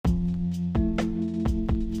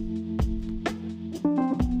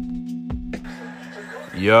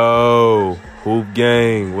Yo, Hoop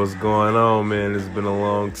Gang, what's going on, man? It's been a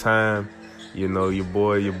long time. You know, your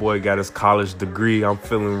boy got his college degree. I'm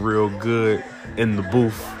feeling real good in the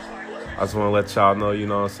booth. I just want to let y'all know, you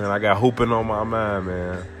know what I'm saying? I got hooping on my mind,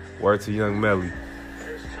 man. Word to Young Melly.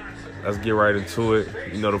 Let's get right into it.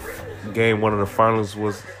 You know, the game, one of the finals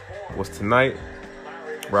was tonight.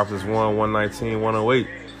 Raptors won 119-108.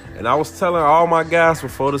 And I was telling all my guys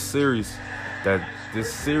before the series that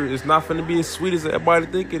this series is not going to be as sweet as everybody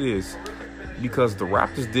think it is, because the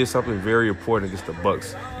Raptors did something very important against the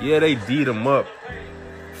Bucks. Yeah, they D'd them up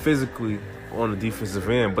physically on the defensive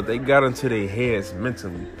end, but they got into their heads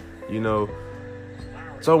mentally. You know,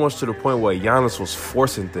 so much to the point where Giannis was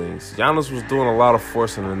forcing things. Giannis was doing a lot of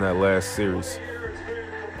forcing in that last series,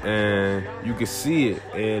 and you could see it.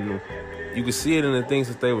 And you could see it in the things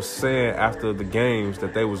that they were saying after the games,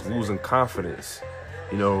 that they was losing confidence.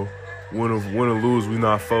 You know, win or lose, we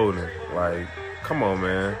not folding. Like, come on,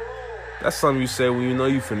 man. That's something you say when you know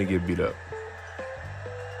you finna get beat up.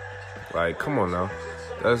 Like, come on now.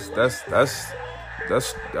 That's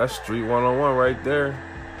street 101 right there.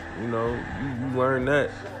 You know, you learn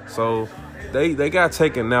that. So they got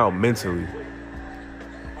taken out mentally.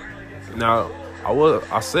 Now,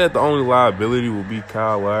 I said the only liability will be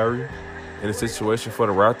Kyle Lowry in a situation for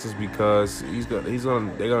the Raptors, because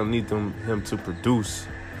they're gonna need him to produce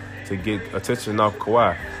to get attention off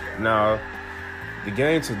Kawhi. Now, the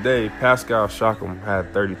game today, Pascal Siakam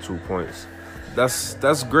had 32 points.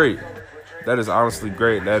 That's great. That is honestly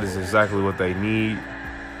great. That is exactly what they need.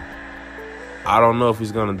 I don't know if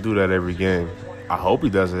he's gonna do that every game. I hope he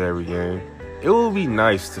does it every game. It will be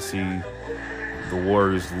nice to see the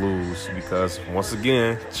Warriors lose, because once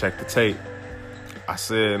again, check the tape. I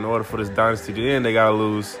said in order for this dynasty to end, they gotta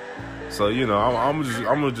lose. So, you know, I'm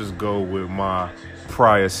gonna just go with my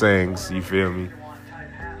prior sayings. You feel me?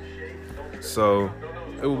 So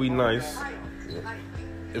it would be nice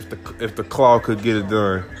if the Claw could get it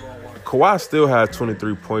done. Kawhi still had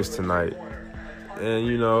 23 points tonight, and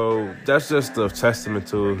you know that's just a testament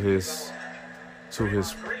to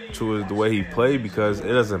the way he played, because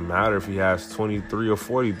it doesn't matter if he has 23 or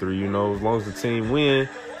 43. You know, as long as the team win,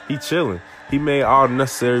 he chilling. He made all the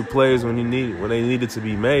necessary plays when they needed to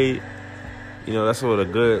be made. You know, that's what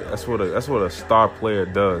a star player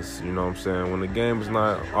does. You know what I'm saying? When the game is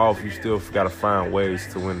not off, you still got to find ways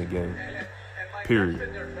to win the game. Period.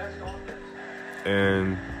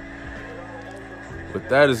 And but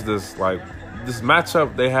that is this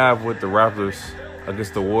matchup they have with the Raptors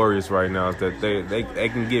against the Warriors right now, is that they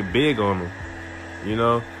can get big on them. You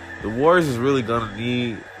know, the Warriors is really gonna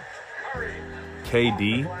need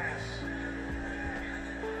KD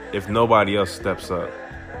if nobody else steps up.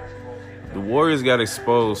 The Warriors got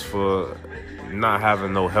exposed for not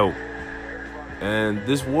having no help. And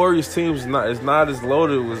this Warriors team is not as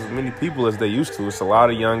loaded with as many people as they used to. It's a lot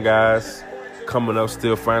of young guys coming up,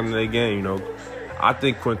 still finding their game. You know, I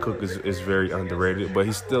think Quinn Cook is very underrated, but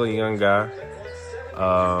he's still a young guy.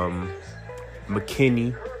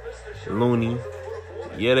 McKinney, Looney.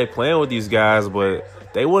 Yeah, they playing with these guys, but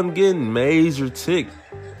they wasn't getting major tick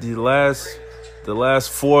the last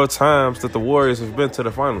 4 times that the Warriors have been to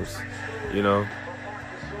the finals. You know,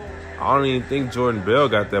 I don't even think Jordan Bell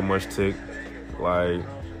got that much tick. Like,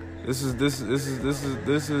 this is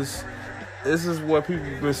what people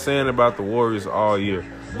have been saying about the Warriors all year.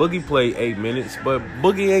 Boogie played 8 minutes, but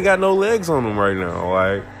Boogie ain't got no legs on him right now.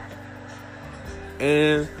 Like,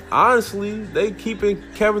 and honestly, they keeping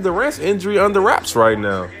Kevin Durant's injury under wraps right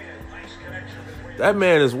now. That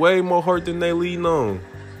man is way more hurt than they leading on.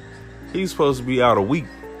 He's supposed to be out a week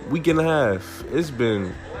and a half. It's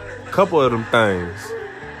been a couple of them things.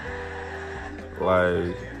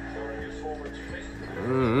 Like,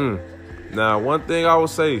 Now, one thing I would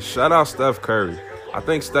say, shout out Steph Curry. I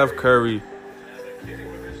think Steph Curry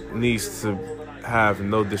needs to have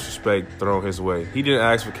no disrespect thrown his way. He didn't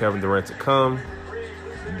ask for Kevin Durant to come,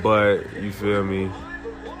 but you feel me?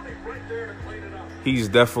 He's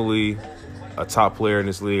definitely a top player in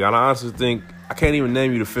this league. And I honestly think I can't even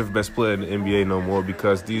name you the 5th best player in the NBA no more,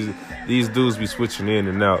 because these dudes be switching in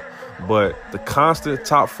and out. But the constant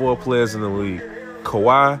top 4 players in the league: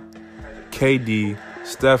 Kawhi, KD,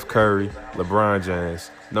 Steph Curry, LeBron James.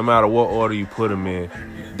 No matter what order you put them in,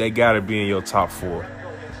 they got to be in your top 4.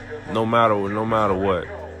 No matter what.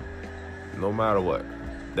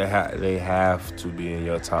 They have to be in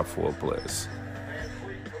your top 4 players.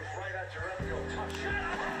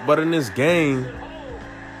 But in this game,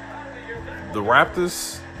 the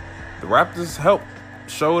Raptors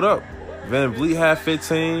showed up. Van Vliet had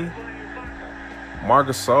 15. Marc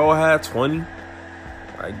Gasol had 20.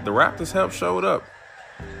 Like, the Raptors showed up.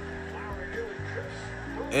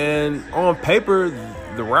 And on paper,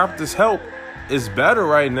 the Raptors' help is better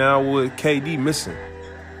right now with KD missing.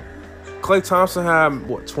 Klay Thompson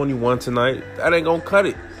had, 21 tonight? That ain't going to cut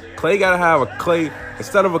it. Klay got to have a Klay.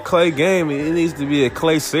 Instead of a Klay game, it needs to be a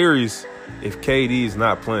Klay series if KD is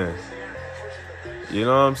not playing. You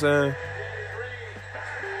know what I'm saying?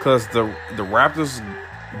 Because the Raptors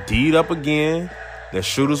D'd up again. Their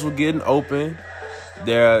shooters were getting open.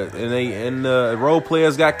 The role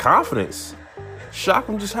players got confidence.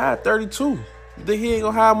 Shock'em just had 32. You think he ain't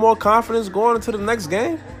going to have more confidence going into the next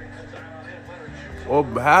game? Or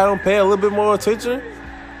have them pay a little bit more attention?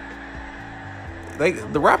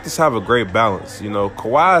 The Raptors have a great balance. You know,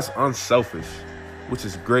 Kawhi is unselfish, which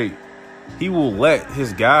is great. He will let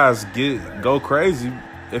his guys go crazy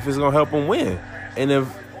if it's gonna help him win. And if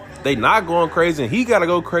they not going crazy and he gotta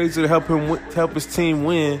go crazy to help his team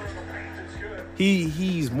win,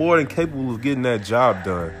 he's more than capable of getting that job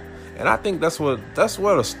done. And I think that's what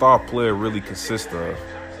a star player really consists of.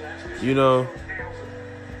 You know,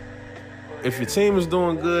 if your team is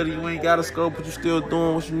doing good, you ain't gotta score, but you're still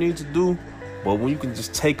doing what you need to do. But when you can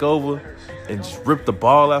just take over and just rip the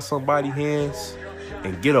ball out somebody's hands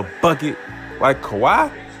and get a bucket like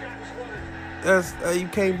Kawhi, you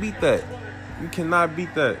can't beat that. You cannot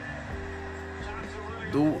beat that.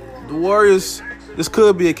 The Warriors, this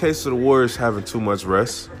could be a case of the Warriors having too much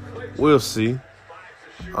rest. We'll see.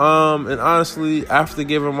 And honestly, after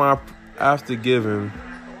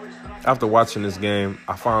watching this game,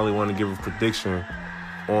 I finally want to give a prediction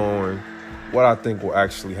on what I think will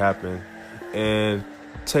actually happen. And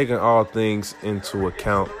taking all things into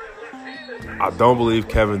account, I don't believe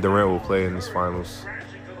Kevin Durant will play in this finals.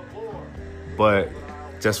 But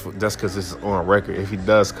just because this is on record, if he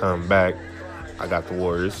does come back, I got the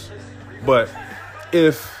Warriors. But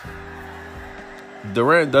if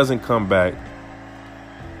Durant doesn't come back,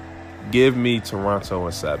 give me Toronto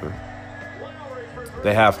in 7.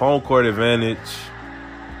 They have home court advantage.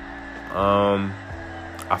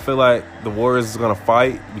 I feel like the Warriors is going to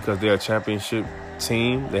fight because they're a championship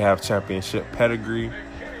team. They have championship pedigree.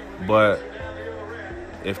 But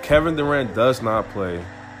if Kevin Durant does not play,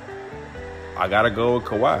 I got to go with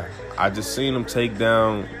Kawhi. I just seen him take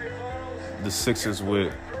down the Sixers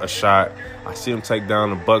with a shot. I see him take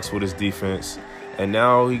down the Bucks with his defense. And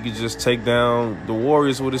now he could just take down the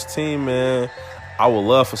Warriors with his team, man. I would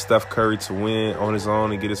love for Steph Curry to win on his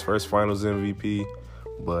own and get his first Finals MVP.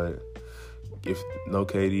 But if no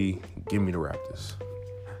KD, give me the Raptors.